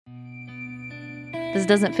This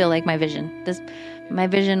doesn't feel like my vision. My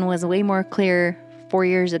vision was way more clear 4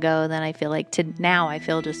 years ago than I feel like to now. I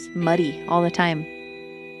feel just muddy all the time.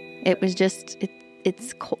 It was just,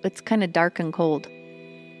 it's cold, it's kind of dark and cold.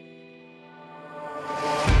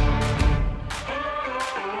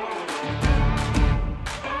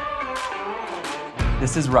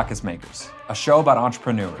 This is Ruckus Makers, a show about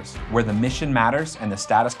entrepreneurs where the mission matters and the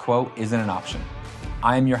status quo isn't an option.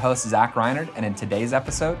 I am your host, Zach Reinert, and in today's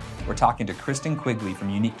episode, we're talking to Kristen Quigley from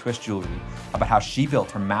Unique Twist Jewelry about how she built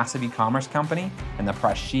her massive e-commerce company and the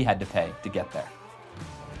price she had to pay to get there.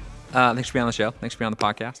 Thanks for being on the show. Thanks for being on the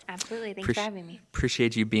podcast. Absolutely. Thanks for having me.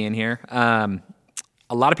 Appreciate you being here. A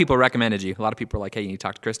lot of people recommended you. A lot of people are like, hey, you need to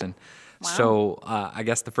talk to Kristen. Wow. So I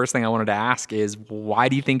guess the first thing I wanted to ask is, why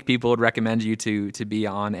do you think people would recommend you to be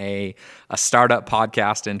on a startup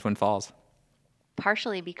podcast in Twin Falls?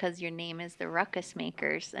 Partially because your name is the Ruckus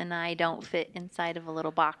Makers, and I don't fit inside of a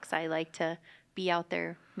little box. I like to be out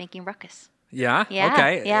there making ruckus. Yeah? Yeah.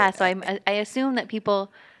 Okay. Yeah. So I assume that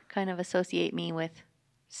people kind of associate me with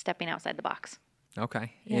stepping outside the box.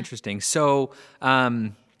 Okay. Yeah. Interesting. So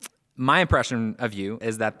my impression of you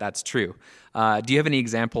is that that's true. Do you have any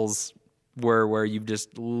examples where you've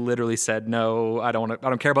just literally said, no, I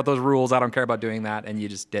don't care about those rules. I don't care about doing that. And you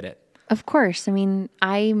just did it? Of course. I mean,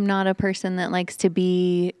 I'm not a person that likes to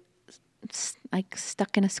be like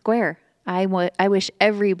stuck in a square. I wish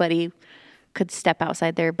everybody could step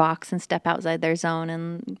outside their box and step outside their zone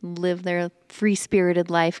and live their free-spirited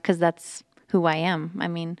life, because that's who I am. I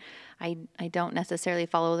mean, I don't necessarily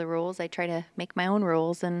follow the rules. I try to make my own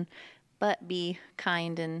rules, but be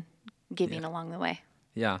kind and giving along the way.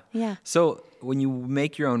 Yeah. Yeah. So when you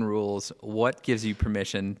make your own rules, what gives you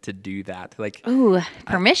permission to do that? Like, ooh,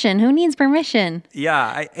 permission? Who needs permission?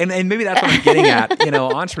 Yeah. And maybe that's what I'm getting at.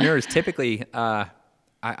 Entrepreneurs typically,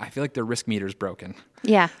 I feel like their risk meter's broken.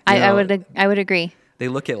 Yeah. I would agree. They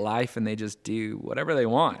look at life and they just do whatever they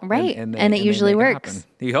want. Right. And it usually works.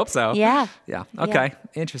 You hope so. Yeah. Yeah. Okay.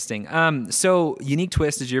 Yeah. Interesting. So Unique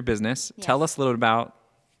Twist is your business. Yes. Tell us a little bit about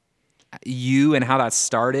you and how that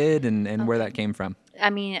started and where that came from. I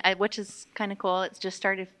mean, which is kind of cool. It's just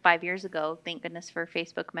started 5 years ago. Thank goodness for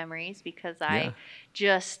Facebook memories, because I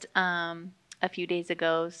just a few days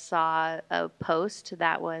ago saw a post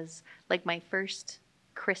that was like my first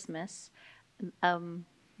Christmas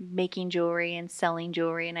making jewelry and selling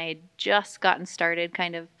jewelry. And I had just gotten started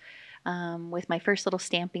kind of with my first little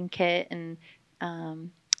stamping kit. And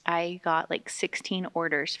I got like 16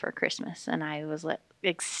 orders for Christmas. And I was like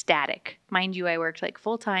ecstatic. Mind you, I worked like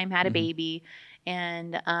full time, had a baby.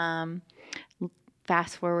 And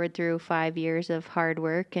fast forward through 5 years of hard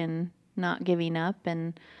work and not giving up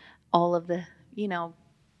and all of the,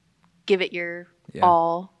 give it your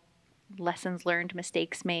all, lessons learned,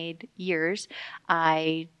 mistakes made years.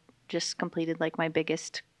 I just completed like my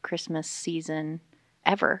biggest Christmas season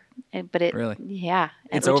ever. But it really, yeah,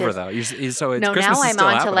 it's over though. So it's no. Christmas now is I'm still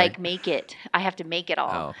on happening. to like make it. I have to make it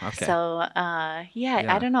all. Oh, okay. So I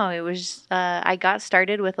don't know. It was I got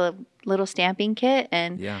started with a little stamping kit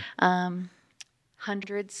and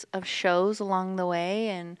hundreds of shows along the way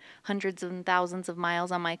and hundreds and thousands of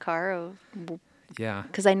miles on my car.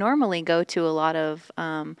 Because I normally go to a lot of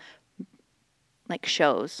like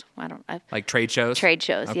shows. Like trade shows. Trade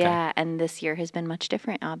shows, okay. Yeah. And this year has been much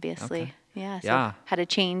different, obviously. Okay. Yeah. So had to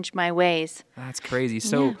change my ways. That's crazy.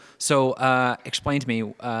 So explain to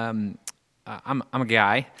me. I'm a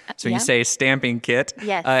guy. So you say stamping kit.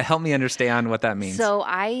 Yes. Help me understand what that means. So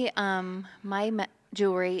my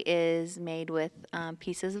jewelry is made with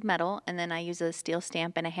pieces of metal, and then I use a steel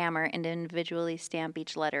stamp and a hammer and individually stamp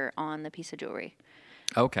each letter on the piece of jewelry.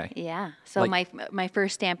 Okay. Yeah. So my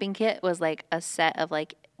first stamping kit was like a set of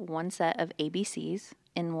like one set of ABCs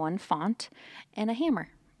in one font and a hammer.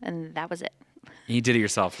 And that was it. You did it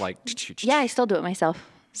yourself, like? Yeah, I still do it myself.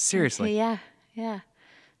 Seriously? Yeah.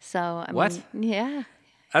 So I mean, yeah.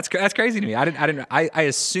 That's crazy to me. I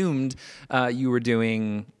assumed you were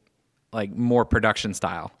doing like more production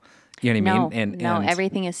style. You know what I mean? No,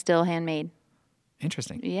 everything is still handmade.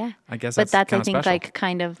 Interesting. Yeah. I guess that's kind I of think special. like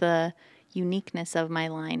kind of the uniqueness of my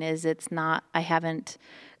line is it's not. I haven't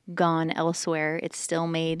gone elsewhere. It's still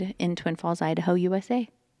made in Twin Falls, Idaho, USA.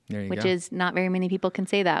 Which is not very many people can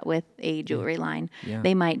say that with a jewelry line. Yeah.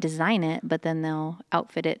 They might design it, but then they'll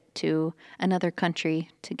outfit it to another country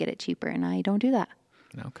to get it cheaper, and I don't do that.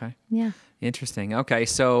 Okay. Yeah. Interesting. Okay,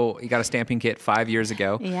 so you got a stamping kit 5 years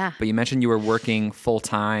ago. Yeah. But you mentioned you were working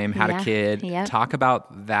full-time, had a kid. Yep. Talk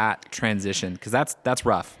about that transition, because that's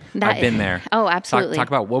rough. I've been there. Oh, absolutely. Talk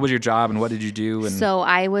about what was your job and what did you do? And So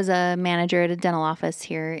I was a manager at a dental office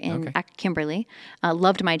here in Kimberly.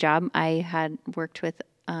 Loved my job. I had worked with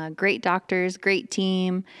great doctors, great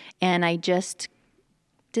team, and I just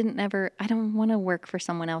I don't want to work for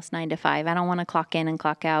someone else 9 to 5. I don't want to clock in and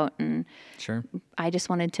clock out. And Sure. I just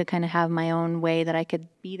wanted to kind of have my own way that I could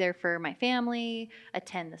be there for my family,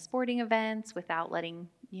 attend the sporting events without letting,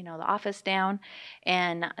 the office down.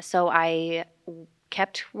 And so I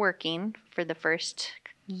kept working for the first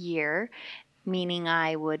year, meaning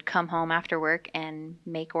I would come home after work and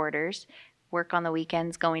make orders, work on the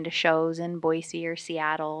weekends, going to shows in Boise or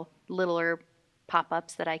Seattle, littler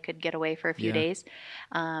pop-ups that I could get away for a few days,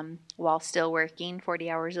 while still working 40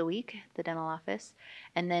 hours a week at the dental office.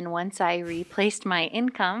 And then once I replaced my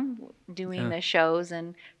income doing the shows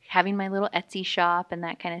and having my little Etsy shop and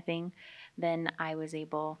that kind of thing, then I was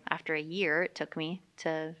able, after a year, it took me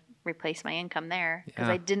to replace my income there because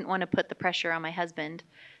I didn't want to put the pressure on my husband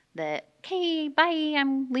that, hey, bye,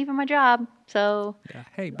 I'm leaving my job. So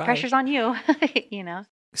hey, bye. Pressure's on you,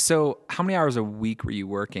 So how many hours a week were you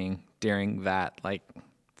working during that,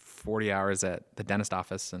 40 hours at the dentist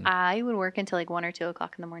office? And I would work until 1 or 2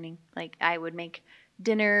 o'clock in the morning. I would make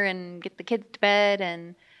dinner and get the kids to bed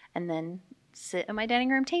and then sit at my dining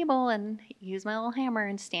room table and use my little hammer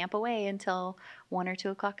and stamp away until 1 or 2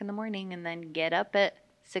 o'clock in the morning, and then get up at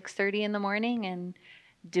 6:30 in the morning and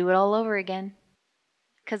do it all over again.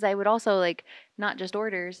 Because I would also, not just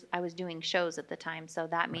orders, I was doing shows at the time. So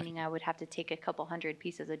that meaning I would have to take a couple hundred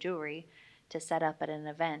pieces of jewelry to set up at an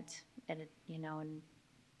event and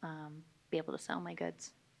be able to sell my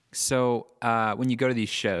goods. So when you go to these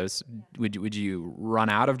shows, would you run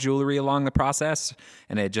out of jewelry along the process?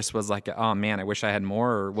 And it just was like, oh man, I wish I had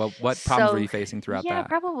more? Or what problems were you facing throughout that? Yeah,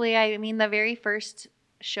 probably. I mean, the very first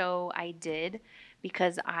show I did,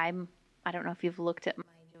 because I don't know if you've looked at my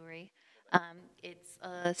jewelry. It's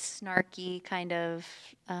a snarky kind of,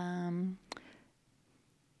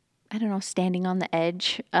 standing on the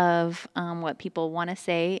edge of what people want to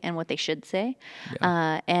say and what they should say.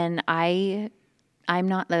 Yeah. And I'm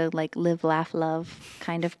not the live, laugh, love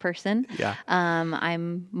kind of person. Yeah.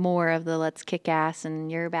 I'm more of the let's kick ass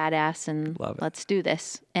and you're a badass and let's do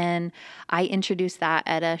this. And I introduced that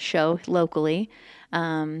at a show locally.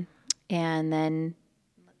 And then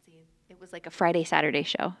it was a Friday, Saturday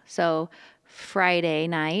show. So Friday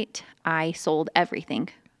night, I sold everything.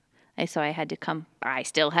 So I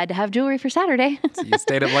still had to have jewelry for Saturday. So you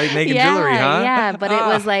stayed up late making jewelry, huh? Yeah, but it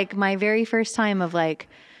was my very first time of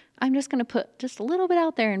I'm just going to put just a little bit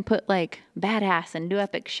out there and put badass and do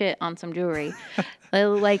epic shit on some jewelry.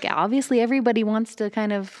 Obviously everybody wants to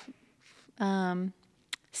kind of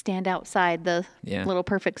stand outside the little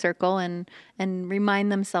perfect circle and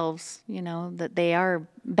remind themselves, that they are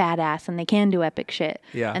badass and they can do epic shit.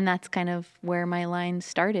 Yeah. And that's kind of where my line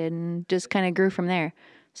started and just kind of grew from there.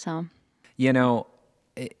 So,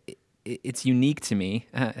 it's unique to me.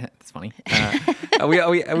 It's funny. We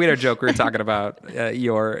had a joke. We were talking about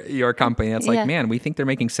your company. It's man, we think they're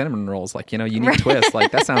making cinnamon rolls. Unique twist.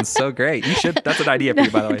 That sounds so great. You should. That's an idea for you,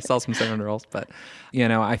 by the way. Sell some cinnamon rolls. But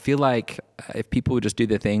I feel like if people would just do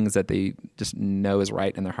the things that they just know is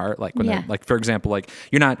right in their heart, when for example,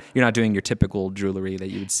 you're not doing your typical jewelry that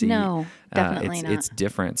you would see. No, definitely not. It's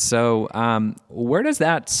different. So, where does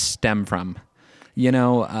that stem from?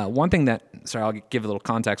 One thing that, I'll give a little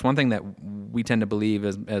context. One thing that we tend to believe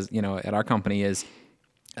as at our company is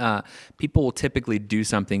people will typically do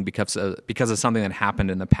something because of something that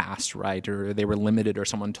happened in the past, right? Or they were limited or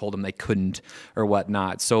someone told them they couldn't or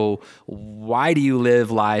whatnot. So why do you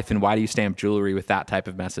live life and why do you stamp jewelry with that type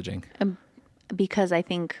of messaging? Because I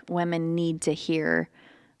think women need to hear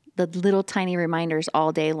the little tiny reminders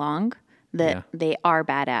all day long that they are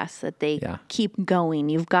badass, that they keep going.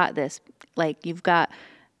 You've got this. You've got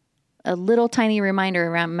a little tiny reminder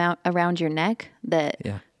around your neck that,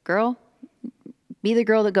 girl, be the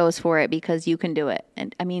girl that goes for it because you can do it.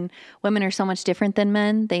 And I mean, women are so much different than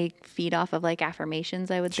men. They feed off of affirmations,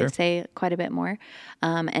 I would say quite a bit more.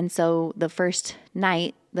 And so the first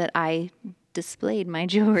night that I displayed my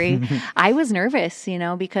jewelry, I was nervous,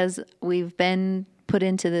 because we've been put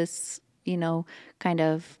into this, kind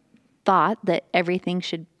of thought that everything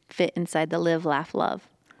should fit inside the live, laugh, love.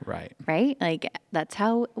 Right. That's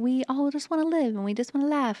how we all just want to live and we just want to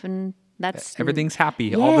laugh and that's everything's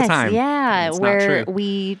happy all the time. Yeah. It's where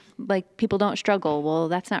we people don't struggle. Well,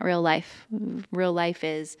 that's not real life. Real life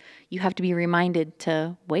is you have to be reminded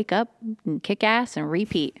to wake up and kick ass and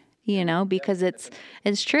repeat, because it's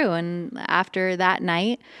true. And after that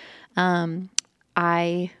night,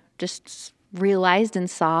 I just realized and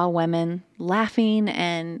saw women laughing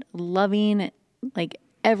and loving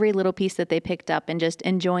every little piece that they picked up and just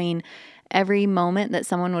enjoying every moment that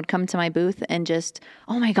someone would come to my booth and just,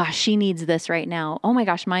 oh my gosh, she needs this right now. Oh my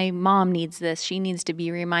gosh, my mom needs this. She needs to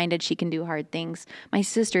be reminded she can do hard things. My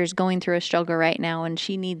sister's going through a struggle right now and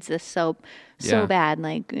she needs this so bad.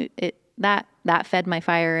 Like that fed my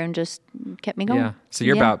fire and just kept me going. Yeah. So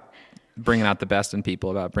you're about bringing out the best in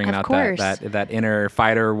people, about bringing out that inner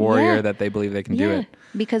fighter warrior that they believe they can do it.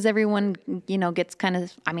 Because everyone, gets kind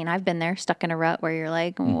of, I've been there, stuck in a rut where you're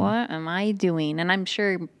like, what am I doing? And I'm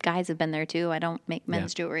sure guys have been there too. I don't make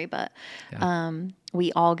men's jewelry, but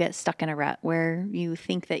we all get stuck in a rut where you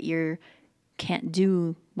think that you can't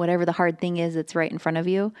do whatever the hard thing is that's right in front of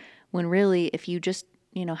you. When really, if you just,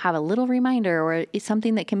 have a little reminder or it's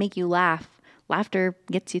something that can make you laugh, laughter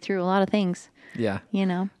gets you through a lot of things. Yeah.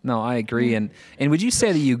 No, I agree. And would you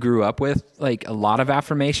say that you grew up with like a lot of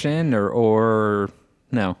affirmation or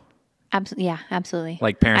no? Absolutely.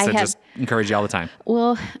 Like parents that just encourage you all the time.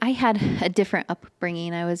 Well, I had a different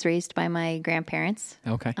upbringing. I was raised by my grandparents.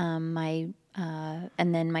 Okay. And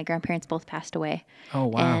then my grandparents both passed away. Oh,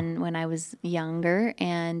 wow. And when I was younger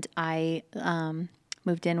and I,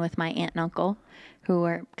 moved in with my aunt and uncle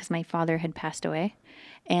because my father had passed away.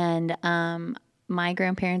 And, my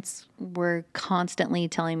grandparents were constantly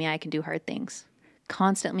telling me I can do hard things,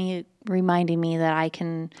 constantly reminding me that I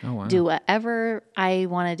can do whatever I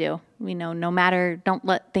want to do, no matter, don't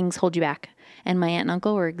let things hold you back. And my aunt and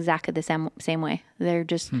uncle were exactly the same way. They're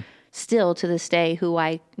just still to this day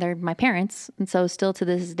they're my parents. And so still to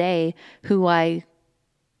this day who I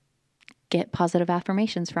get positive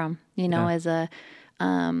affirmations from, as a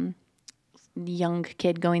young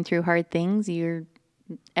kid going through hard things,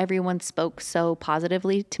 everyone spoke so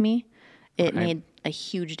positively to me. It made a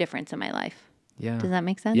huge difference in my life. Yeah. Does that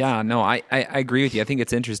make sense? Yeah, no, I agree with you. I think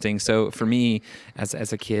it's interesting. So for me, as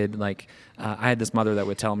a kid, like I had this mother that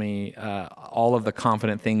would tell me all of the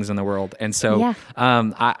confident things in the world, and so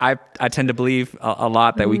I tend to believe a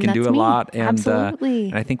lot that we can do a lot, and absolutely.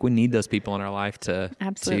 And I think we need those people in our life to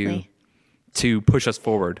push us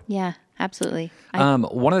forward. Yeah, absolutely.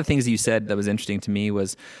 One of the things that you said that was interesting to me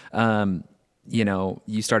was,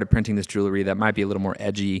 you started printing this jewelry that might be a little more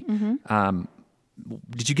edgy. Mm-hmm.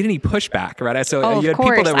 Did you get any pushback? Right. So you had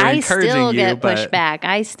people that were encouraging you. I still get pushback.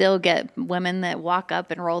 I still get women that walk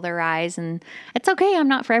up and roll their eyes, and it's okay. I'm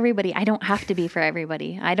not for everybody. I don't have to be for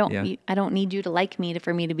everybody. I don't need you to like me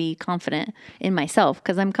for me to be confident in myself,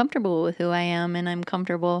 because I'm comfortable with who I am, and I'm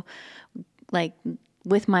comfortable like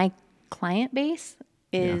with my client base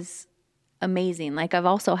is amazing. Like I've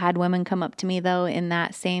also had women come up to me though in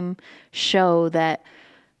that same show that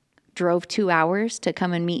drove 2 hours to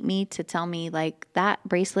come and meet me to tell me like that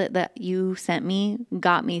bracelet that you sent me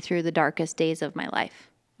got me through the darkest days of my life.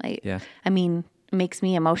 Like, it makes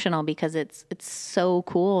me emotional because it's so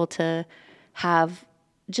cool to have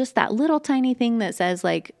just that little tiny thing that says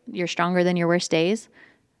like you're stronger than your worst days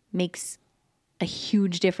makes a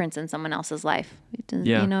huge difference in someone else's life.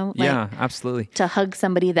 Absolutely. To hug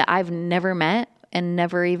somebody that I've never met and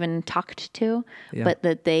never even talked to, but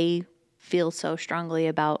that they feel so strongly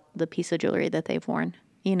about the piece of jewelry that they've worn,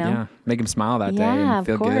 Yeah. Make them smile that day and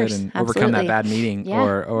feel good and overcome that bad meeting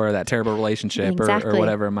or that terrible relationship or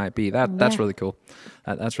whatever it might be. That's really cool.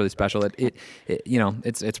 That's really special.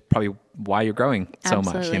 It's probably why you're growing so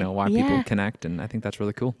much, why people connect. And I think that's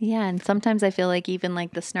really cool. Yeah. And sometimes I feel like even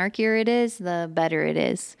like the snarkier it is, the better it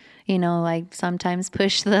is, like sometimes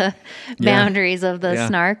push the boundaries of the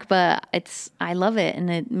snark, but I love it. And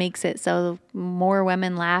it makes it so more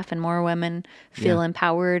women laugh and more women feel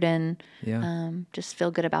empowered and just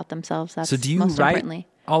feel good about themselves. That's so do you most write importantly.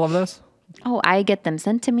 All of those? Oh, I get them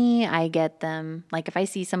sent to me. I get them, like if I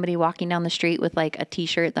see somebody walking down the street with like a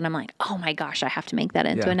t-shirt, then I'm like, oh my gosh, I have to make that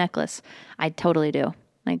into a necklace. I totally do.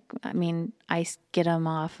 Like, I get them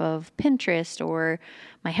off of Pinterest or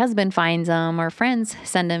my husband finds them or friends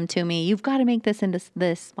send them to me. You've got to make this into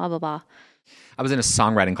this, blah, blah, blah. I was in a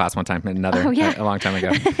songwriting class one time, a long time ago.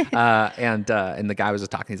 And the guy was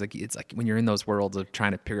just talking. He's like, it's like when you're in those worlds of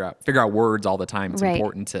trying to figure out words all the time, it's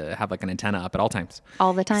important to have like an antenna up at all times.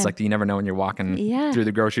 All the time. It's like you never know when you're walking through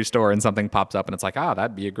the grocery store and something pops up and it's like,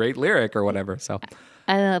 that'd be a great lyric or whatever. So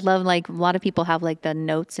I love like a lot of people have like the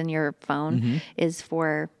notes in your phone is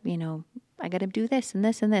for, I got to do this and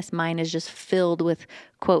this and this. Mine is just filled with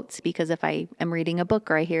quotes because if I am reading a book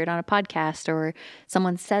or I hear it on a podcast or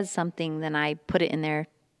someone says something, then I put it in there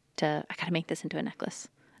I got to make this into a necklace.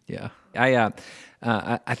 Yeah.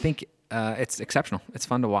 I think it's exceptional. It's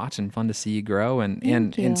fun to watch and fun to see you grow.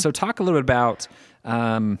 And so talk a little bit about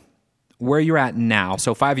where you're at now.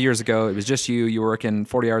 So 5 years ago, it was just you were working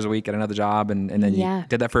 40 hours a week at another job, and then you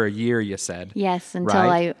did that for a year, you said. Yes,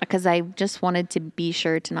 until because I just wanted to be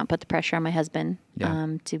sure to not put the pressure on my husband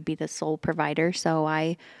to be the sole provider. So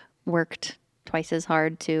I worked twice as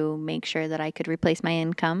hard to make sure that I could replace my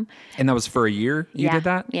income. And that was for a year you did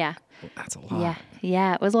that? Yeah. That's a lot.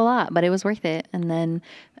 Yeah, it was a lot, but it was worth it. And then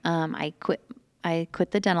I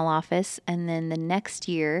quit the dental office, and then the next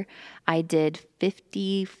year I did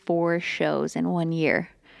 54 shows in 1 year.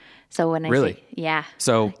 So when I say,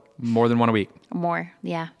 so more than one a week. More,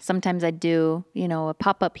 yeah. Sometimes I'd do, a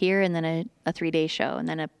pop-up here and then a 3-day show, and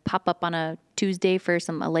then a pop-up on a Tuesday for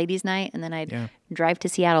a ladies' night, and then I'd drive to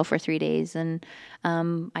Seattle for 3 days. And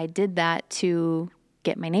I did that to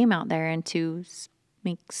get my name out there and to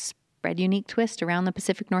spread Unique Twist around the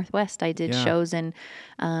Pacific Northwest. I did shows in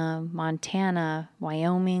Montana,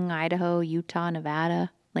 Wyoming, Idaho, Utah,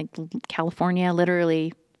 Nevada, like California,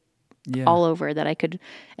 literally all over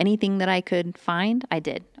anything that I could find, I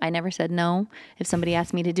did. I never said no. If somebody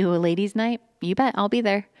asked me to do a ladies' night, you bet, I'll be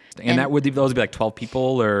there. And that those would be like 12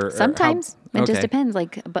 people or sometimes it just depends.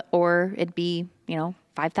 Or it'd be,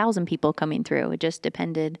 5,000 people coming through. It just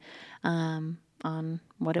depended on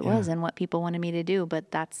what it was and what people wanted me to do. But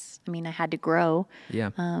I had to grow. Yeah.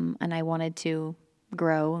 And I wanted to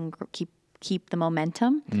grow and keep the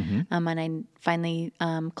momentum. Mm-hmm. And I finally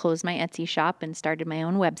closed my Etsy shop and started my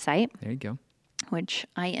own website. There you go. Which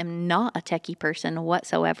I am not a techie person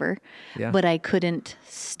whatsoever, but I couldn't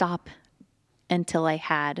stop until I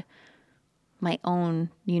had my own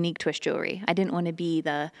Unique Twist jewelry. I didn't want to be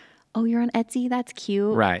you're on Etsy? That's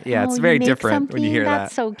cute. Right. Yeah, it's very different when you hear that.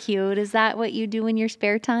 That's so cute. Is that what you do in your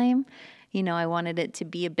spare time? I wanted it to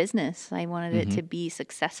be a business. I wanted it to be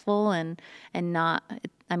successful and not,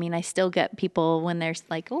 I still get people when they're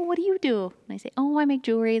like, oh, what do you do? And I say, oh, I make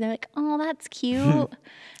jewelry. They're like, oh, that's cute. And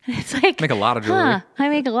it's like, make a lot of jewelry. I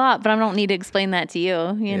make a lot, but I don't need to explain that to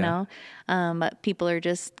you, you know? But people are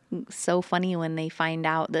just so funny when they find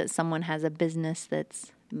out that someone has a business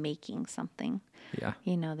that's making something. Yeah.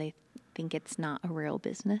 They think it's not a real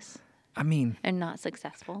business. And not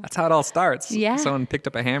successful. That's how it all starts. Yeah. Someone picked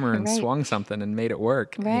up a hammer and swung something and made it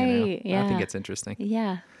work. Right. Yeah. I think it's interesting.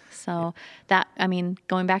 Yeah. So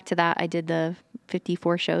going back to that, I did the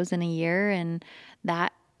 54 shows in a year, and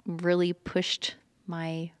that really pushed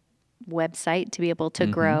my website to be able to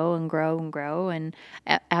grow and grow and grow. And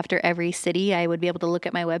after every city, I would be able to look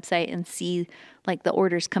at my website and see like the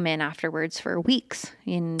orders come in afterwards for weeks.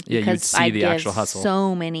 Because you'd see the actual hustle.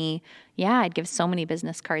 I'd give so many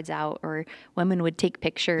business cards out, or women would take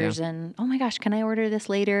pictures and, oh my gosh, can I order this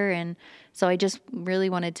later? And so I just really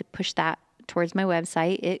wanted to push that towards my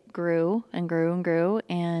website. It grew and grew and grew.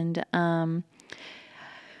 And,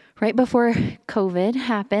 right before COVID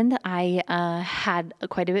happened, I had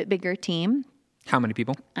quite a bit bigger team. How many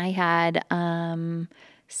people? I had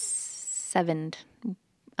 7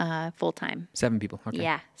 full-time. 7 people, okay.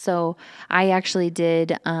 Yeah. So I actually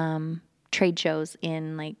did trade shows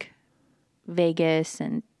in like Vegas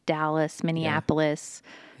and Dallas, Minneapolis,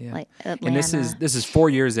 like Atlanta. And this is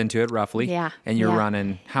 4 years into it, roughly. Yeah. And you're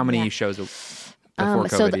running how many shows before COVID?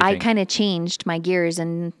 So I kind of changed my gears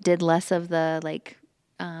and did less of the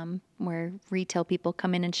where retail people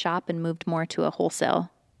come in and shop, and moved more to a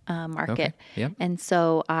wholesale market. Okay. Yep. And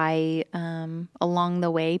so I, along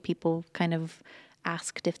the way, people kind of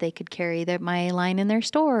asked if they could carry my line in their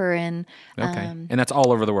store. And and that's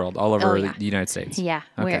all over the world, all over the United States. Yeah.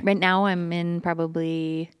 Okay. Right now I'm in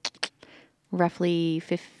probably roughly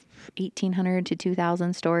 1,800 to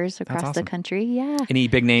 2,000 stores across the country. Yeah. Any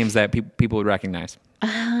big names that people would recognize?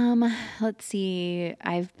 Let's see.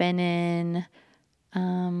 I've been in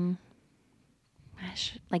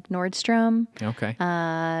like Nordstrom. Okay.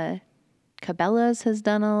 Cabela's has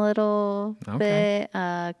done a little bit.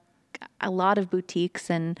 A lot of boutiques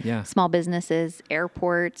and small businesses,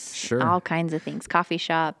 airports, all kinds of things, coffee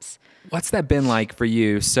shops. What's that been like for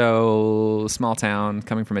you? So small town,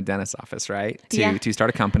 coming from a dentist's office, right? To start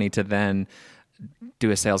a company, to then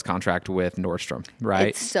do a sales contract with Nordstrom, right?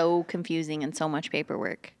 It's so confusing and so much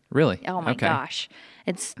paperwork. Really? Oh my gosh.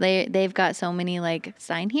 They've got so many like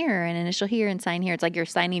sign here and initial here and sign here. It's like you're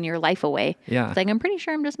signing your life away. Yeah. It's like, I'm pretty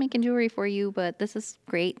sure I'm just making jewelry for you, but this is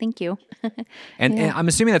great. Thank you. and I'm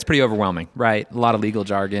assuming that's pretty overwhelming, right? A lot of legal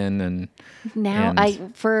jargon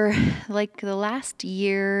for like the last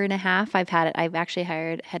year and a half, I've actually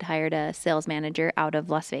hired a sales manager out of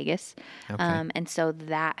Las Vegas. Okay. And so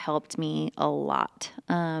that helped me a lot.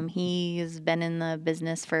 He's been in the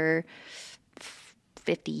business for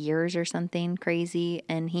 50 years or something crazy.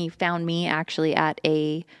 And he found me actually at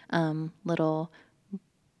a little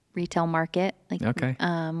retail market, like, Okay.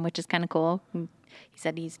 which is kind of cool. He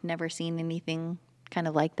said he's never seen anything kind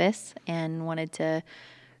of like this and wanted to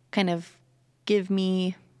kind of give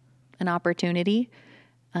me an opportunity,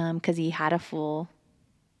 because he had a full,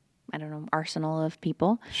 I don't know, arsenal of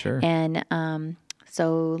people. Sure. And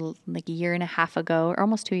so like a year and a half ago, or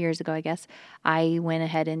almost 2 years ago, I guess, I went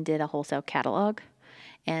ahead and did a wholesale catalog,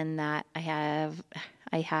 and that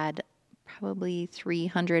I had probably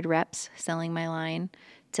 300 reps selling my line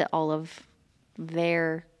to all of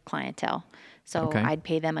their clientele. So Okay. I'd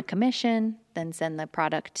pay them a commission, then send the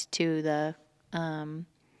product to the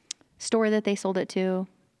store that they sold it to,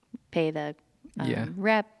 pay the Yeah.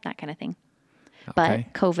 rep, that kind of thing. Okay.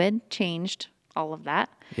 But COVID changed all of that.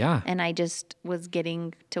 Yeah. And I just was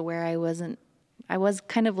getting to where I was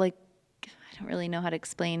kind of like, I don't really know how to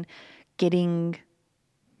explain, getting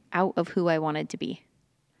out of who I wanted to be,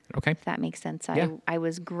 Okay. if that makes sense. Yeah. I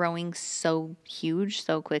was growing so huge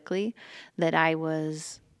so quickly that I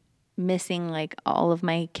was missing like all of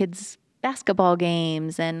my kids' basketball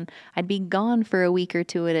games, and I'd be gone for a week or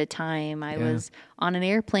two at a time. I Yeah. was on an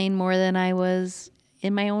airplane more than I was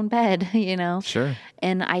in my own bed, you know? Sure.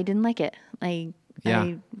 And I didn't like it. Yeah.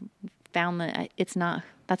 I found that that's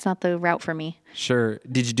not the route for me. Sure.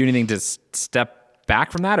 Did you do anything to step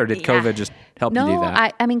back from that, or did COVID just help you do No,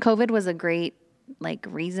 that? I mean, COVID was a great like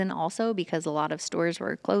reason also, because a lot of stores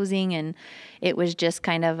were closing, and it was just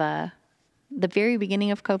kind of the very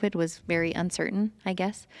beginning of COVID was very uncertain, I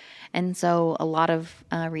guess. And so a lot of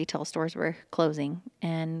retail stores were closing,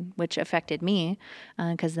 and which affected me,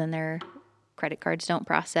 because then their credit cards don't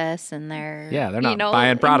process, and they're not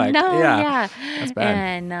buying product. No, Yeah. yeah, That's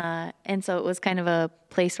bad. And so it was kind of a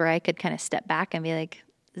place where I could kind of step back and be like,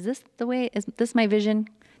 is this my vision?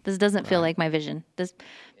 This doesn't feel like my vision.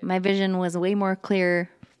 My vision was way more clear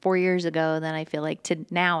 4 years ago than I feel like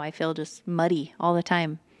now. I feel just muddy all the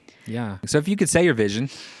time. Yeah. So if you could say your vision,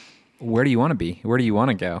 where do you want to be? Where do you want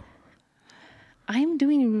to go? I'm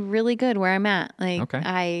doing really good where I'm at. Like, Okay.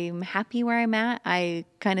 I'm happy where I'm at. I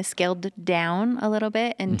kind of scaled down a little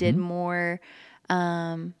bit and did more.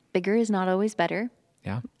 Bigger is not always better.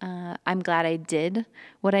 Yeah. I'm glad I did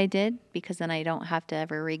what I did, because then I don't have to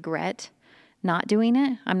ever regret not doing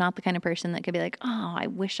it. I'm not the kind of person that could be like, oh, I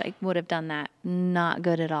wish I would have done that. Not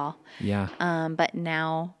good at all. Yeah. But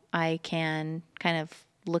now I can kind of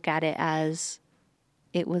look at it as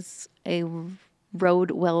it was a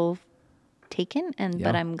road well taken,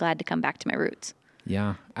 but I'm glad to come back to my roots.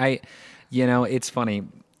 Yeah. It's funny.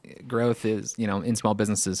 Growth is, in small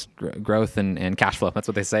businesses, growth and cash flow. That's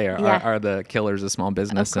what they say are the killers of small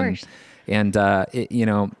business. Of course. And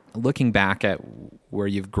looking back at where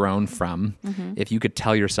you've grown from, if you could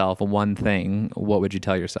tell yourself one thing, what would you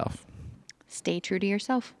tell yourself? Stay true to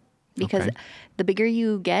yourself, because Okay. the bigger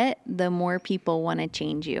you get, the more people want to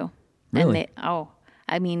change you. Really?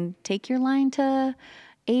 And take your line to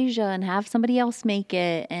Asia and have somebody else make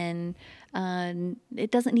it. And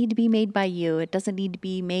it doesn't need to be made by you. It doesn't need to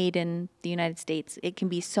be made in the United States. It can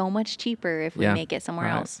be so much cheaper if we Yeah. make it somewhere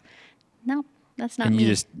Right. else. No, that's not And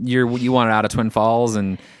me. you want it out of Twin Falls,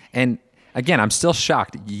 and again, I'm still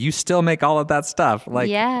shocked. You still make all of that stuff. Like,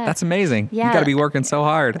 Yeah. that's amazing. Yeah. You got to be working so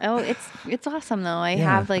hard. Oh, it's awesome though. I Yeah,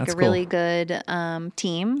 have like a that's really cool. good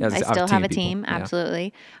team. Yeah, I it's a still team have a of people. team, Yeah.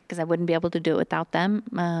 absolutely, because I wouldn't be able to do it without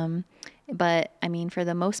them. But I mean, for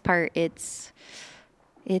the most part, it's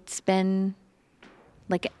been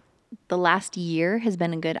like the last year has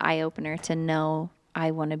been a good eye opener to know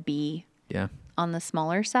I want to be Yeah. on the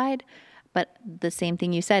smaller side. But the same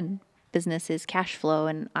thing you said, business is cash flow,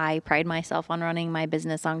 and I pride myself on running my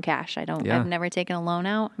business on cash. Yeah. I've never taken a loan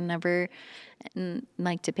out. I've never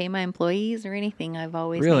like to pay my employees or anything. I've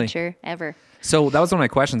always Really? made sure ever. So that was one of my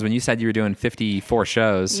questions when you said you were doing 54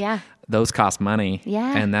 shows. Yeah. Those cost money.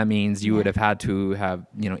 Yeah. And that means you would have had to have,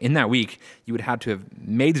 in that week, you would have to have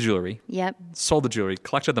made the jewelry, Yep. sold the jewelry,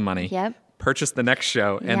 collected the money, Yep. purched the next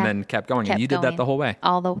show, and Yeah. then kept going. Kept And you did that going. the whole way.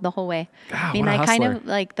 All the whole way. God, I mean, what a I kind hustler. of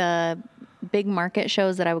like the big market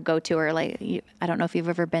shows that I would go to are like, I don't know if you've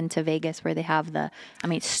ever been to Vegas where they have stories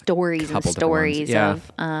and Couple different ones. stories Yeah.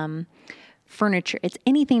 of furniture. It's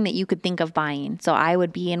anything that you could think of buying. So I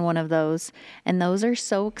would be in one of those, and those are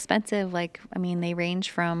so expensive. Like, I mean, they range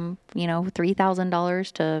from,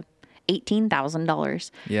 $3,000 to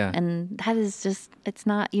 $18,000. Yeah. And that is just, it's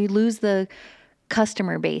not, you lose the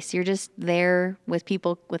customer base. You're just there with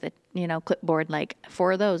people with a, clipboard, like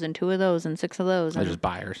 4 of those and 2 of those and 6 of those. They're And, just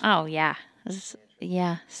buyers. oh yeah.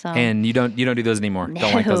 Yeah. So. And you don't do those anymore.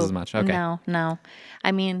 Don't like those as much. Okay. No.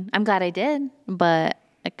 I mean, I'm glad I did, but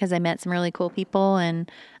because I met some really cool people, and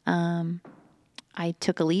I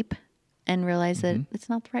took a leap and realized that it's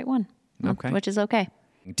not the right one. Okay. Which is okay.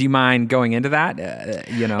 Do you mind going into that?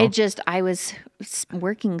 I was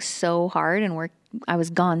working so hard and I was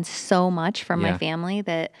gone so much from my family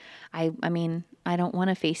that I mean, I don't want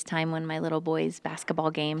to FaceTime when my little boy's basketball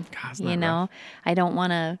game, rough? I don't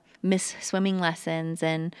want to miss swimming lessons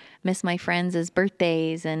and miss my friends'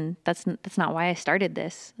 birthdays. And that's not why I started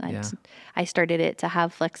this. I started it to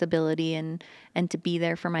have flexibility and to be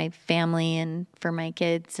there for my family and for my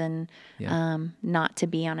kids and not to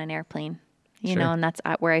be on an airplane. You know, and that's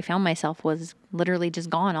where I found myself, was literally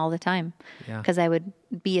just gone all the time. Because I would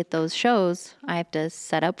be at those shows. I have to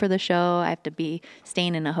set up for the show. I have to be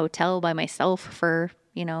staying in a hotel by myself for,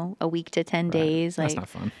 a week to 10 days. That's not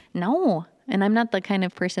fun. No. And I'm not the kind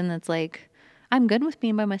of person that's like, I'm good with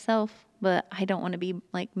being by myself, but I don't want to be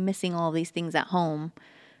like missing all these things at home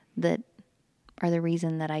that are the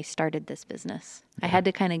reason that I started this business. I had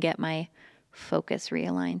to kind of get my focus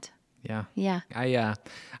realigned. Yeah. Yeah.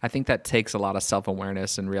 I think that takes a lot of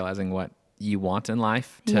self-awareness and realizing what you want in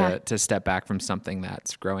life to step back from something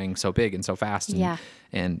that's growing so big and so fast.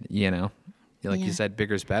 And like you said,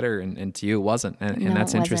 bigger's better. And to you, it wasn't. And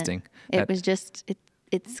that's interesting. It was just,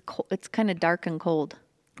 it's kind of dark and cold.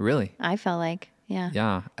 Really? I felt like, yeah.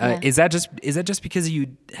 Yeah. Is that just because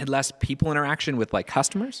you had less people interaction with like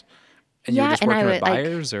customers and you were just working with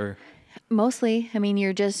buyers or? Mostly. I mean,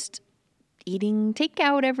 you're just eating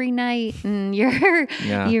takeout every night and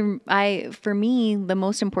for me, the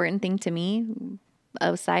most important thing to me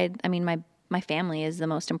my family is the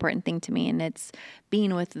most important thing to me, and it's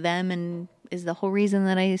being with them and is the whole reason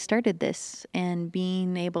that I started this, and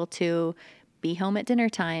being able to be home at dinner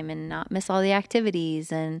time and not miss all the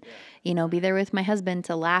activities and, be there with my husband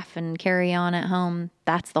to laugh and carry on at home.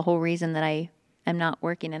 That's the whole reason that I am not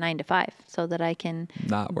working a 9 to 5, so that I can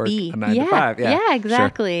not work a 9 to 5. Yeah, yeah,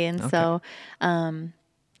 exactly. Sure. And so,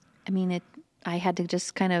 I had to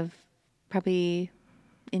just kind of probably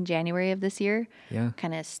in January of this year,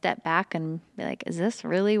 kind of step back and be like, is this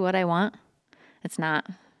really what I want? It's not.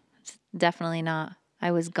 It's definitely not.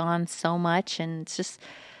 I was gone so much, and it's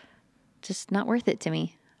just not worth it to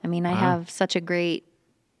me. I mean, I have such a great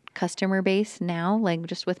customer base now, like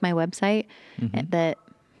just with my website, that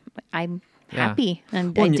I'm happy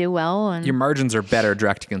and I do well. And your margins are better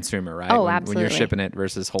direct to consumer, right? Oh, absolutely. When you're shipping it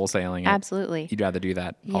versus wholesaling it. Absolutely. You'd rather do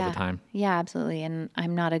that all the time. Yeah, absolutely. And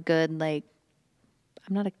I'm not a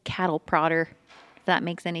cattle prodder, if that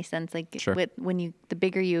makes any sense. Like the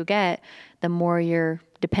bigger you get, the more you're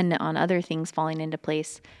dependent on other things falling into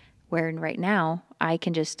place. Where right now I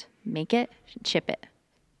can just make it, ship it.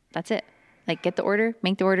 That's it. Like get the order,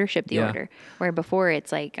 make the order, ship the order. Where before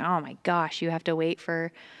it's like, oh my gosh, you have to wait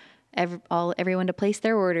for everyone to place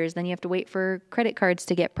their orders. Then you have to wait for credit cards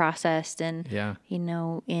to get processed. And,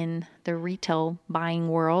 in the retail buying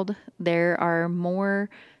world, there are more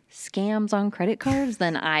scams on credit cards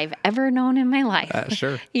than I've ever known in my life.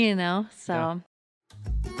 Sure. So. Yeah.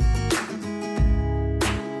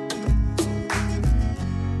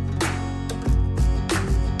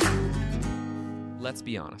 Let's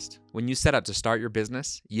be honest. When you set out to start your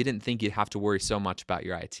business, you didn't think you'd have to worry so much about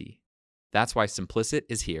your IT. That's why Simplicit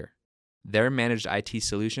is here. Their managed IT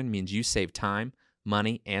solution means you save time,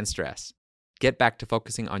 money, and stress. Get back to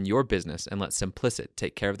focusing on your business and let Simplicit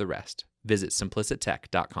take care of the rest. Visit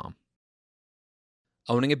simplicittech.com.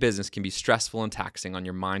 Owning a business can be stressful and taxing on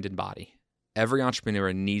your mind and body. Every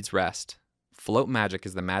entrepreneur needs rest. Float Magic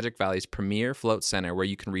is the Magic Valley's premier float center where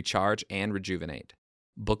you can recharge and rejuvenate.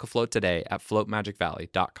 Book a float today at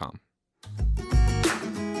floatmagicvalley.com.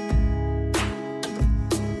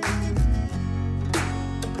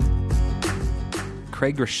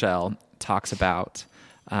 Craig Rochelle talks about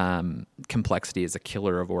complexity is a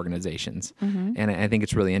killer of organizations. Mm-hmm. And I think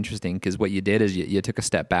it's really interesting because what you did is you took a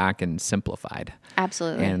step back and simplified.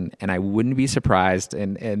 Absolutely. And I wouldn't be surprised,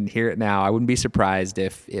 and hear it now, I wouldn't be surprised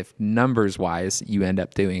if numbers-wise you end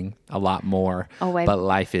up doing a lot more, but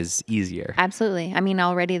life is easier. Absolutely. I mean,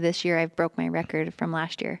 already this year I've broke my record from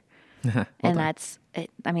last year. And that's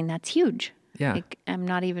huge. Yeah. Like, I'm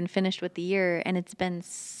not even finished with the year, and it's been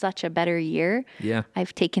such a better year. Yeah.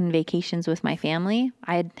 I've taken vacations with my family.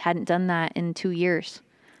 I hadn't done that in 2 years.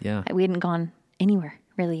 Yeah. We hadn't gone anywhere,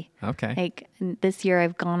 really. Okay. Like this year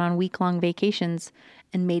I've gone on week-long vacations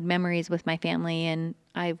and made memories with my family. And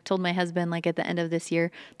I've told my husband, like at the end of this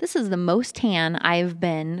year, this is the most tan I've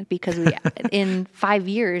been in 5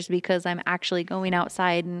 years, because I'm actually going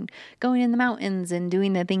outside and going in the mountains and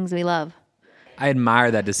doing the things we love. I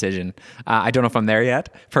admire that decision. I don't know if I'm there yet.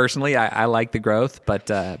 Personally, I like the growth, but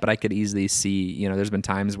I could easily see, there's been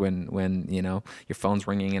times when your phone's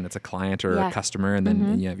ringing and it's a client or a customer, and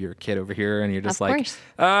then you have your kid over here, and you're just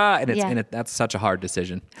that's such a hard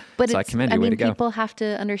decision. But so I commend you. Way to go. People have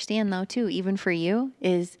to understand though too, even for you,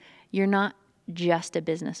 is you're not just a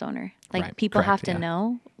business owner. Like Right. people Correct, have to yeah.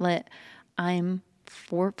 know that I'm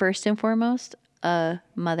first and foremost a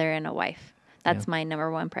mother and a wife. That's my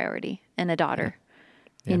number one priority, and a daughter.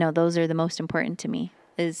 Yeah. Those are the most important to me,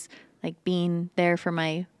 is like being there for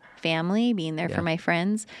my family, being there for my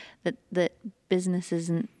friends, that business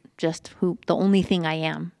isn't just the only thing I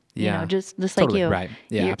am. Yeah. Just Totally, like you. right.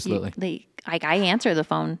 Yeah, absolutely. I answer the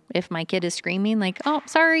phone if my kid is screaming, like, "Oh,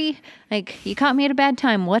 sorry, like you caught me at a bad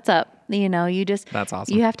time. What's up?" You just That's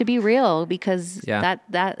awesome. You have to be real, because Yeah.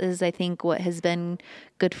 that is, I think, what has been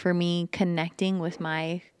good for me connecting with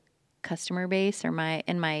my customer base or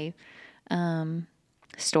my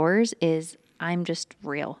stores, is I'm just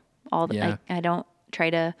real. Yeah. I don't try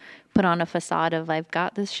to put on a facade of I've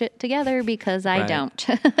got this shit together, because I Right. don't.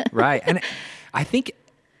 Right. And I think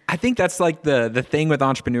that's like the thing with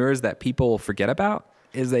entrepreneurs that people forget about,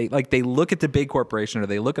 is they look at the big corporation or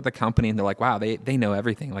they look at the company and they're like, wow, they know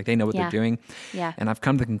everything. Like they know what they're doing. Yeah. And I've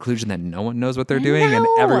come to the conclusion that no one knows what they're doing and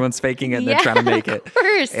No. everyone's faking it and they're trying to make it. Of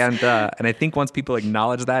course. And I think once people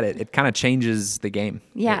acknowledge that, it kind of changes the game.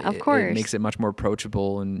 Yeah, of course. It makes it much more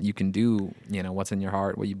approachable, and you can do, what's in your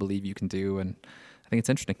heart, what you believe you can do. And I think it's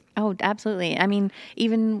interesting. Oh, absolutely. I mean,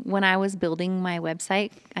 even when I was building my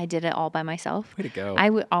website, I did it all by myself. Way to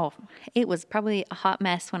go. It was probably a hot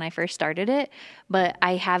mess when I first started it, but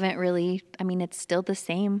I haven't really, it's still the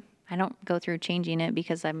same. I don't go through changing it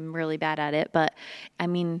because I'm really bad at it, but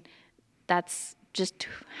that's just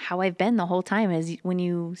how I've been the whole time. Is when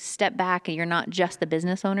you step back and you're not just the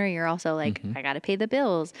business owner, you're also like, I got to pay the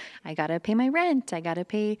bills. I got to pay my rent. I got to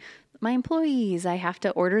pay my employees. I have to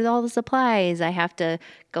order all the supplies. I have to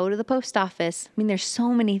go to the post office. There's so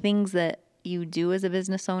many things that you do as a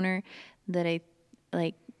business owner that I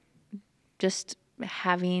like, just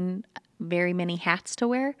having very many hats to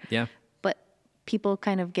wear. Yeah. But people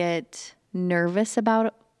kind of get nervous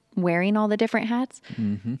about wearing all the different hats.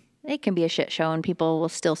 Mm-hmm. It can be a shit show and people will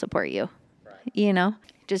still support you. Right.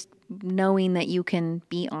 Just knowing that you can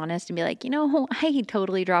be honest and be like, I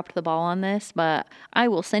totally dropped the ball on this, but I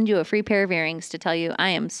will send you a free pair of earrings to tell you I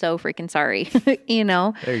am so freaking sorry. There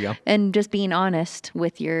you go. And just being honest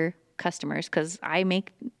with your customers, because I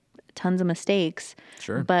make tons of mistakes.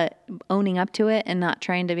 Sure. But owning up to it and not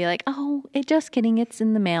trying to be like, oh, just kidding, it's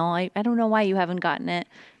in the mail. I don't know why you haven't gotten it.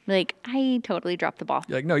 Like, I totally dropped the ball.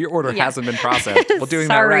 You're like, no, your order hasn't been processed. We're doing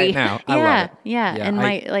that Sorry. right now. I love it. Yeah.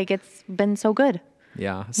 And it's been so good.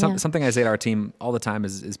 Yeah. Something I say to our team all the time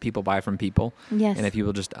is people buy from people. Yes. And if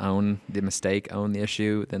people just own the mistake, own the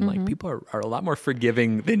issue, then like people are a lot more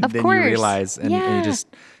forgiving than you course. realize. And Yeah. you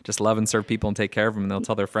just love and serve people and take care of them, and they'll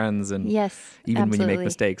tell their friends. And Yes, even when you make absolutely.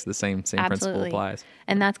 mistakes, the same principle applies.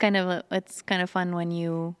 And that's it's kind of fun when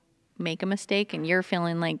you make a mistake and you're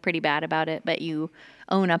feeling like pretty bad about it, but you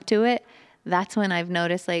own up to it. That's when I've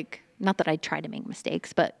noticed, like, not that I try to make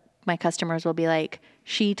mistakes, but my customers will be like,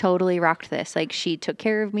 she totally rocked this. Like, she took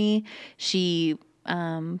care of me. She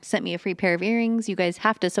sent me a free pair of earrings. You guys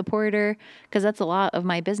have to support her, because that's a lot of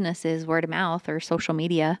my business is word of mouth or social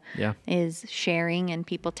media. Yeah. Is sharing and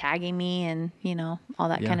people tagging me and, all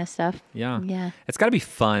that kind of stuff. Yeah. Yeah. It's got to be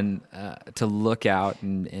fun to look out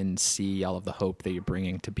and see all of the hope that you're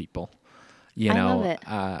bringing to people. I love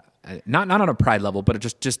it. Not on a pride level, but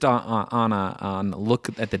just on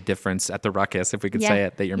look at the difference, at the ruckus, if we could say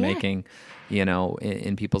it, that you're making,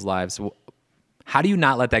 in people's lives. How do you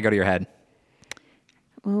not let that go to your head?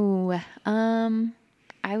 Ooh,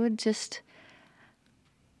 I would just,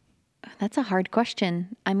 that's a hard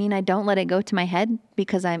question. I don't let it go to my head,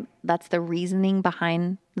 because that's the reasoning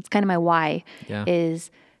behind, that's kind of my why,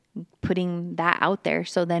 is putting that out there.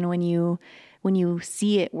 So then when you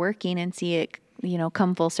see it working and see it,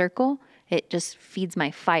 come full circle, it just feeds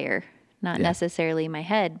my fire, not necessarily my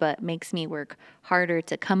head, but makes me work harder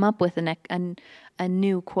to come up with a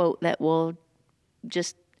new quote that will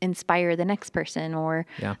just inspire the next person, or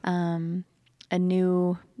a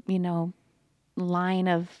new, line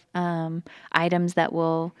of items that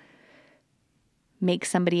will make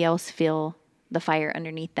somebody else feel the fire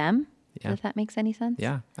underneath them. Yeah. If that makes any sense.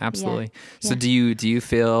 Yeah, absolutely. Yeah. So do you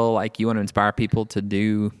feel like you want to inspire people to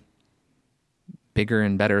do bigger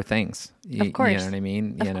and better things? Of course. You know what I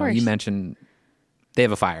mean? Of course. You mentioned they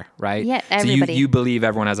have a fire, right? Yeah, everybody. So you believe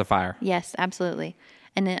everyone has a fire. Yes, absolutely.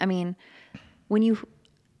 And then, when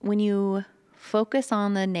you focus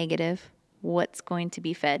on the negative, what's going to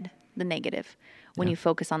be fed? The negative. When you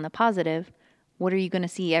focus on the positive, what are you going to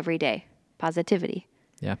see every day? Positivity.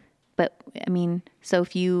 Yeah. But I mean, so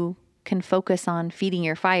if you can focus on feeding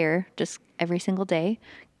your fire just every single day,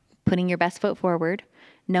 putting your best foot forward,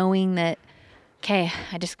 knowing that, okay,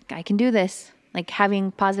 I can do this, like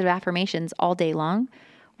having positive affirmations all day long,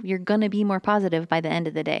 you're going to be more positive by the end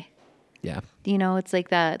of the day. Yeah. You know, it's like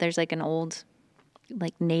there's like an old,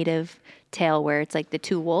 like native tale where it's like the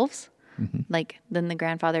two wolves. Like then the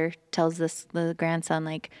grandfather tells the grandson,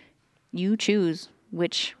 like, you choose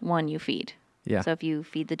which one you feed. Yeah. So if you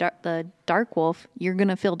feed the dark wolf, you're going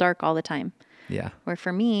to feel dark all the time. Yeah. Where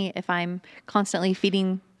for me, if I'm constantly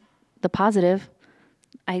feeding the positive,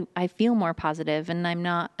 I feel more positive, and I'm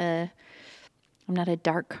not a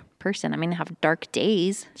dark person. I mean, I have dark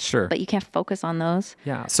days. Sure. But you can't focus on those.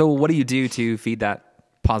 Yeah. So what do you do to feed that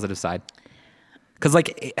positive side? Because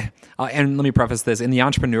and let me preface this, in the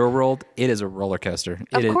entrepreneur world, it is a roller coaster.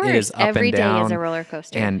 Of course, it is up every and down. day is a roller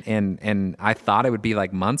coaster. And I thought it would be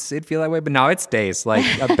like months it'd feel that way, but no, it's days, like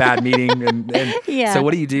a bad meeting. And Yeah. So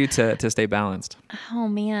what do you do to stay balanced? Oh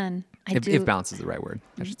man, If balance is the right word,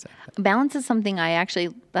 I should say. Balance is something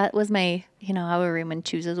that was my, how everyone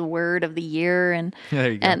chooses a word of the year, and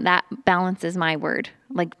There you go. and that balance is my word,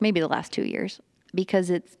 like maybe the last 2 years,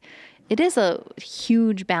 because it is a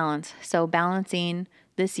huge balance. So balancing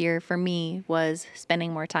this year for me was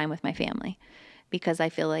spending more time with my family, because I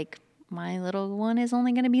feel like my little one is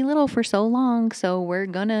only going to be little for so long. So we're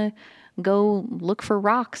going to go look for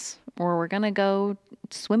rocks, or we're going to go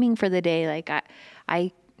swimming for the day. Like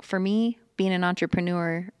for me, being an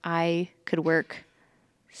entrepreneur, I could work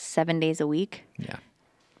 7 days a week, Yeah.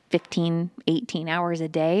 15, 18 hours a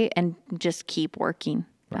day, and just keep working.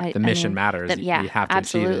 Right. The mission matters. You have to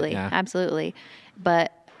absolutely, achieve it. Yeah. Absolutely.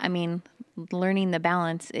 But I mean, learning the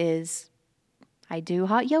balance is, I do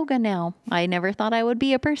hot yoga now. I never thought I would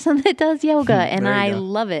be a person that does yoga, and There you I go.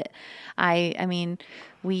 love it. I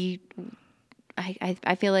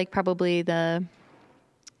feel like probably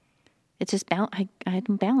it's just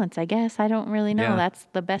balance, I guess. I don't really know. Yeah. That's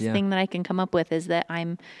the best Yeah. thing that I can come up with, is that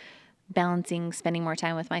I'm balancing spending more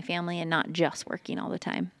time with my family and not just working all the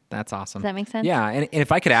time. That's awesome. Does that make sense? Yeah. And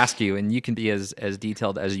if I could ask you, and you can be as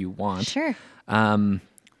detailed as you want. Sure.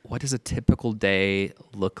 What does a typical day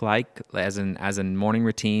look like, as in morning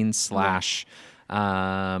routine /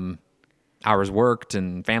 hours worked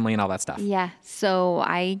and family and all that stuff? Yeah. So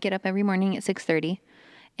I get up every morning at 6:30,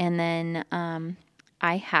 and then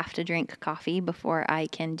I have to drink coffee before I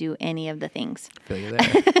can do any of the things. Feel you there.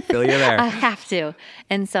 Feel you there. I have to.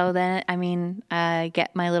 And so then, I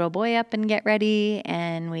get my little boy up and get ready,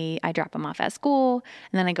 and I drop him off at school,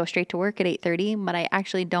 and then I go straight to work at 8:30, but I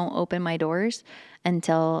actually don't open my doors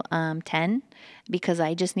until 10, because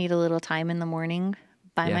I just need a little time in the morning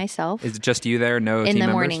by Yeah. myself. Is it just you there? No In team the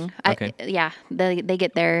members? morning. Okay. They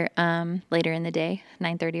get there later in the day,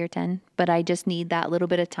 9:30 or 10, but I just need that little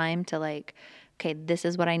bit of time to, like, okay, this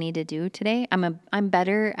is what I need to do today. I'm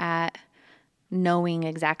better at knowing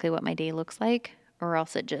exactly what my day looks like, or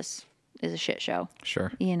else it just is a shit show.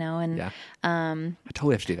 Sure. And Yeah. I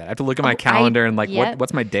totally have to do that. I have to look at my calendar and yep.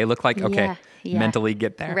 what's my day look like? Okay. Yeah. Mentally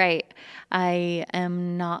get there. Right. I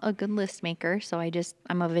am not a good list maker, so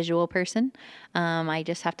I'm a visual person. I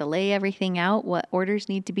just have to lay everything out, what orders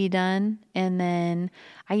need to be done, and then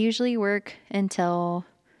I usually work until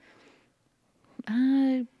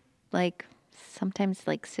sometimes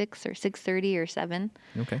like 6 or 6:30 or 7.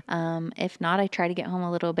 Okay. If not, I try to get home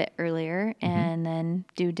a little bit earlier and then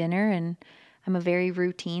do dinner. And I'm a very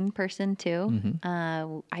routine person too.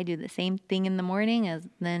 I do the same thing in the morning as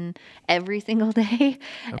then every single day,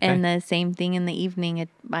 and the same thing in the evening.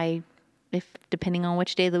 If depending on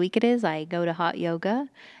which day of the week it is, I go to hot yoga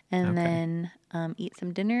and then eat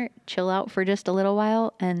some dinner, chill out for just a little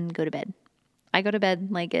while, and go to bed. I go to bed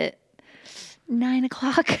like at 9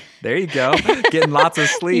 o'clock. There you go. Getting lots of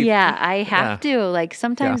sleep. Yeah, I have to. Like,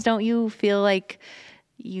 sometimes don't you feel like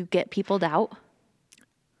you get peopled out?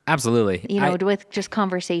 Absolutely. With just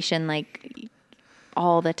conversation, like,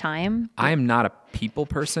 all the time. I am not a people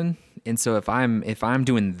person, and so if I'm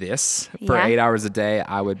doing this for 8 hours a day,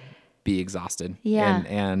 I would be exhausted. Yeah.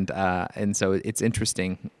 And so it's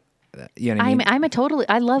interesting. You know what I mean?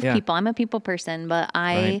 I love Yeah. people. I'm a people person, but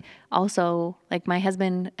I also, like, my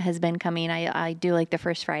husband has been coming. I do like the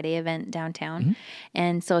First Friday event downtown.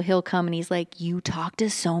 And so he'll come and he's like, you talk to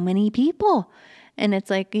so many people. And it's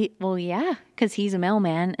like, well, yeah, because he's a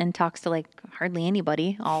mailman and talks to like hardly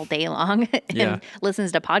anybody all day long and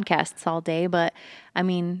listens to podcasts all day. But I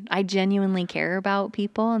mean, I genuinely care about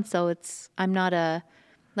people. And so I'm not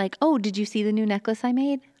like, oh, did you see the new necklace I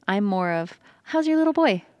made? I'm more of, how's your little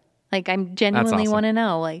boy? Like, I genuinely awesome. want to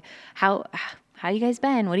know, like, how how you guys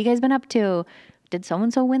been? What have you guys been up to? Did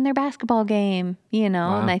so-and-so win their basketball game?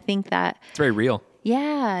 Wow. And I think that It's very real.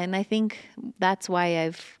 yeah, and I think that's why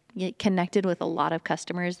I've connected with a lot of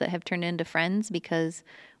customers that have turned into friends, because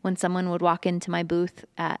when someone would walk into my booth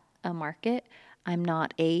at a market, I'm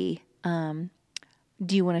not a,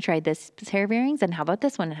 do you want to try this pair of earrings? And how about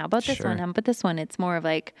this one? And how about this Sure. one? How about this one? It's more of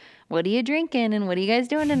like, what are you drinking? And what are you guys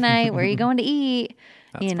doing tonight? Where are you going to eat?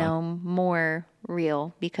 That's fun. More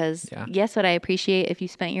real, because Yeah. yes, what I appreciate if you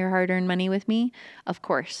spent your hard-earned money with me, of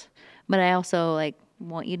course. But I also like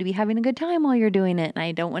want you to be having a good time while you're doing it, and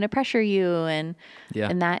I don't want to pressure you, and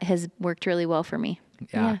Yeah. that has worked really well for me.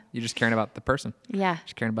 Yeah. You're just caring about the person. Yeah.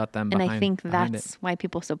 Just caring about them And behind I think behind that's it. why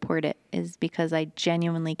people support it, is because I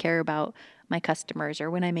genuinely care about my customers, or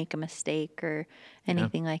when I make a mistake or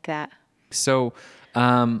anything like that. So,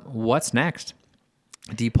 what's next?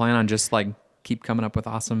 Do you plan on just like keep coming up with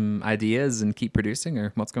awesome ideas and keep producing,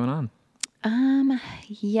 or what's going on?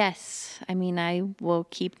 Yes. I mean, I will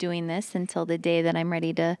keep doing this until the day that I'm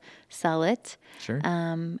ready to sell it. Sure.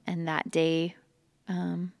 And that day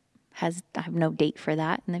I have no date for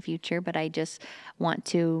that in the future, but I just want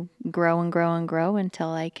to grow and grow and grow until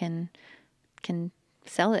I can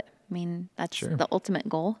sell it. I mean, that's Sure. the ultimate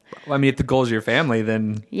goal. Well, I mean, if the goal is your family,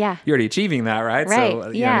 then Yeah. you're already achieving that, right? Right. So, you know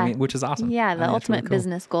what Yeah. I mean? Which is awesome. Yeah. I The think that's really ultimate cool.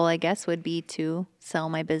 business goal, I guess, would be to sell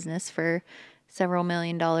my business for several $1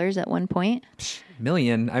 million at one point.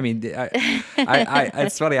 Million. I mean,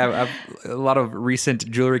 it's funny. I've a lot of recent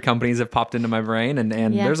jewelry companies have popped into my brain, and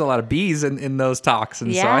Yeah. there's a lot of B's in those talks,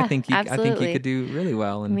 and so Yeah, I think you absolutely. could do really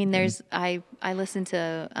well. And, I mean, I listen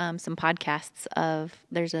to some podcasts of,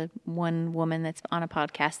 there's one woman that's on a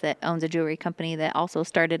podcast that owns a jewelry company that also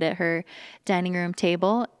started at her dining room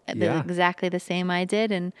table, Yeah. exactly the same I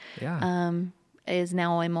did, and yeah, is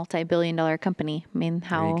now a multi-billion-dollar company. I mean, you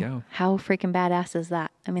go. how freaking badass is that?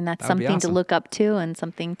 I mean, that's That would be something to awesome. look up to and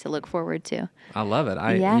something to look forward to. I love it.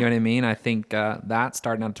 Yeah. You know what I mean? I think that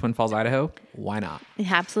starting out of Twin Falls, Idaho, why not?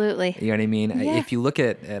 Absolutely. You know what I mean? Yeah. If you look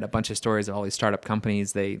at a bunch of stories of all these startup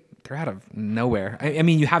companies, they're out of nowhere. I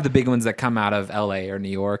mean, you have the big ones that come out of LA or New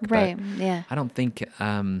York, Right. but Yeah. I don't think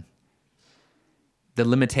the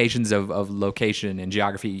limitations of location and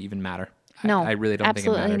geography even matter. No, I really don't think it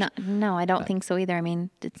absolutely matters. not. No, I don't think so either. I mean,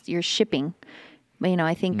 you're shipping. But,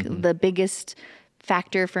 I think Mm-hmm. the biggest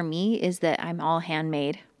factor for me is that I'm all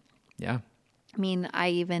handmade. Yeah. I mean,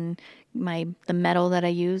 the metal that I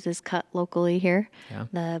use is cut locally here.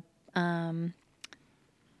 Yeah.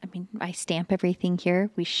 I stamp everything here.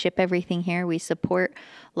 We ship everything here. We support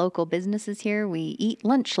local businesses here. We eat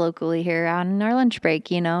lunch locally here on our lunch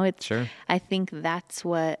break. It's, Sure. I think that's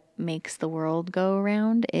what makes the world go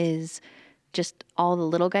around, is just all the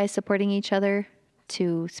little guys supporting each other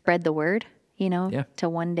to spread the word, Yeah. to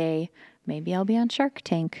one day, maybe I'll be on Shark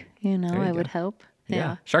Tank, I would go. hope.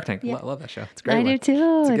 Yeah. Shark Tank. Yeah. Love that show. It's a great. I one. do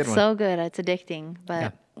too. It's a good It's one. so good. It's addicting,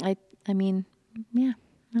 but I mean, yeah.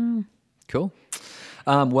 Cool.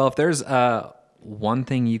 Well, if there's one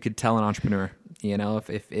thing you could tell an entrepreneur,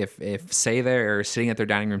 if say they're sitting at their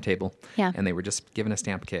dining room table, Yeah. and they were just given a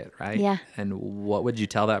stamp kit, right? Yeah. And what would you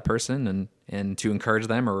tell that person, and to encourage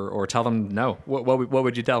them, or tell them no? What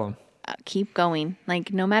would you tell them? Keep going.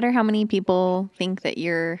 Like, no matter how many people think that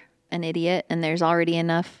you're an idiot, and there's already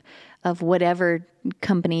enough of whatever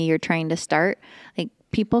company you're trying to start, like,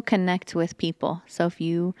 people connect with people. So if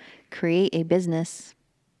you create a business,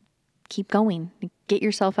 keep going. Get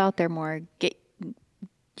yourself out there more.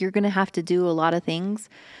 You're going to have to do a lot of things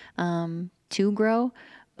to grow,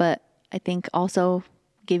 but I think also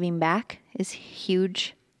giving back is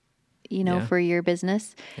huge, Yeah. for your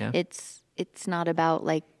business. Yeah. It's not about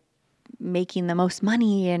like making the most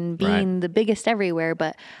money and being the biggest everywhere,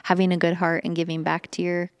 but having a good heart and giving back to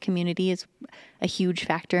your community is a huge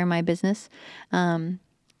factor in my business.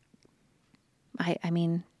 I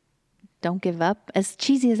mean, don't give up. As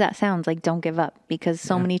cheesy as that sounds, like, don't give up, because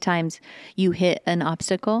so many times you hit an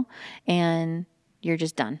obstacle and you're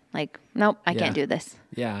just done. Like, nope, I can't do this.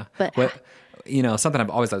 Yeah. But- something I've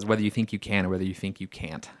always thought is whether you think you can or whether you think you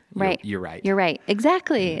can't. Right. You're right. You're right.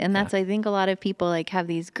 Exactly. And that's, I think a lot of people like have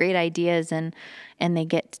these great ideas and they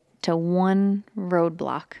get to one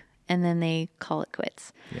roadblock and then they call it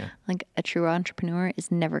quits. Yeah. Like, a true entrepreneur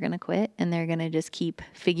is never going to quit, and they're going to just keep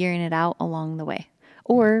figuring it out along the way.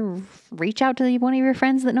 Or reach out to one of your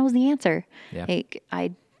friends that knows the answer. Yeah. Like,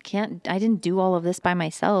 I didn't do all of this by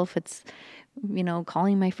myself. It's,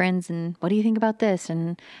 calling my friends and, what do you think about this?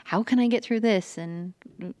 And how can I get through this? And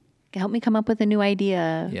help me come up with a new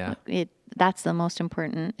idea. Yeah. That's the most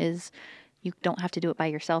important, is you don't have to do it by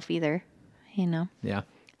yourself either, Yeah.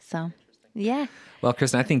 so. Yeah. Well,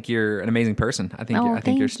 Kristen, I think you're an amazing person. I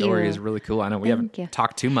think your story is really cool. I know we haven't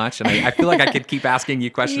talked too much, and I feel like I could keep asking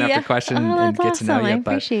you question after question and get to know you. I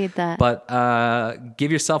appreciate that. But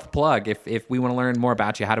give yourself a plug. If we want to learn more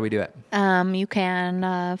about you, how do we do it? You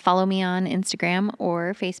can follow me on Instagram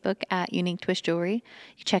or Facebook at Unique Twist Jewelry.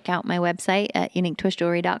 You check out my website at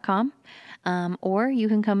uniquetwistjewelry.com. Or you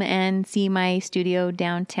can come and see my studio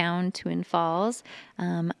downtown Twin Falls,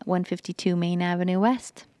 152 Main Avenue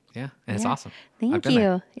West. Yeah, and it's awesome. Thank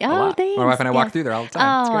you. Oh, thanks. My wife and I walk through there all the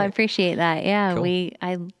time. Oh, I appreciate that. Yeah, cool.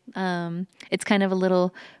 It's kind of a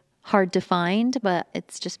little hard to find, but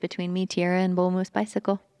it's just between me, Tiara, and Bull Moose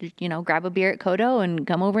Bicycle. Grab a beer at Kodo and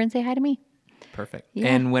come over and say hi to me. Perfect. Yeah.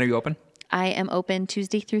 And when are you open? I am open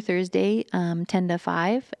Tuesday through Thursday, 10 to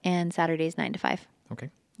 5, and Saturdays 9 to 5. Okay.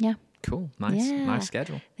 Yeah. Cool. Nice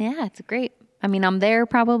schedule. Yeah, it's great. I mean, I'm there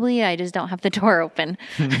probably. I just don't have the door open.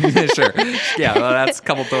 Sure. Yeah, well, that's a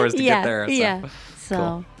couple doors to get there. So. Yeah.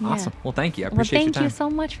 So, cool. Awesome. Well, thank you. I appreciate your time. Thank you so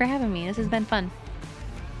much for having me. This has been fun.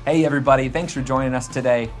 Hey, everybody. Thanks for joining us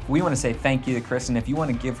today. We want to say thank you to Kristen. If you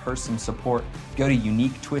want to give her some support, go to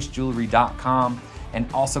uniquetwistjewelry.com.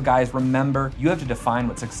 And also, guys, remember, you have to define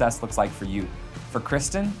what success looks like for you. For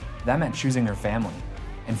Kristen, that meant choosing her family.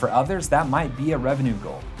 And for others, that might be a revenue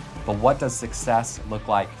goal. But what does success look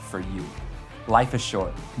like for you? Life is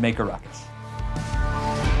short. Make a ruckus.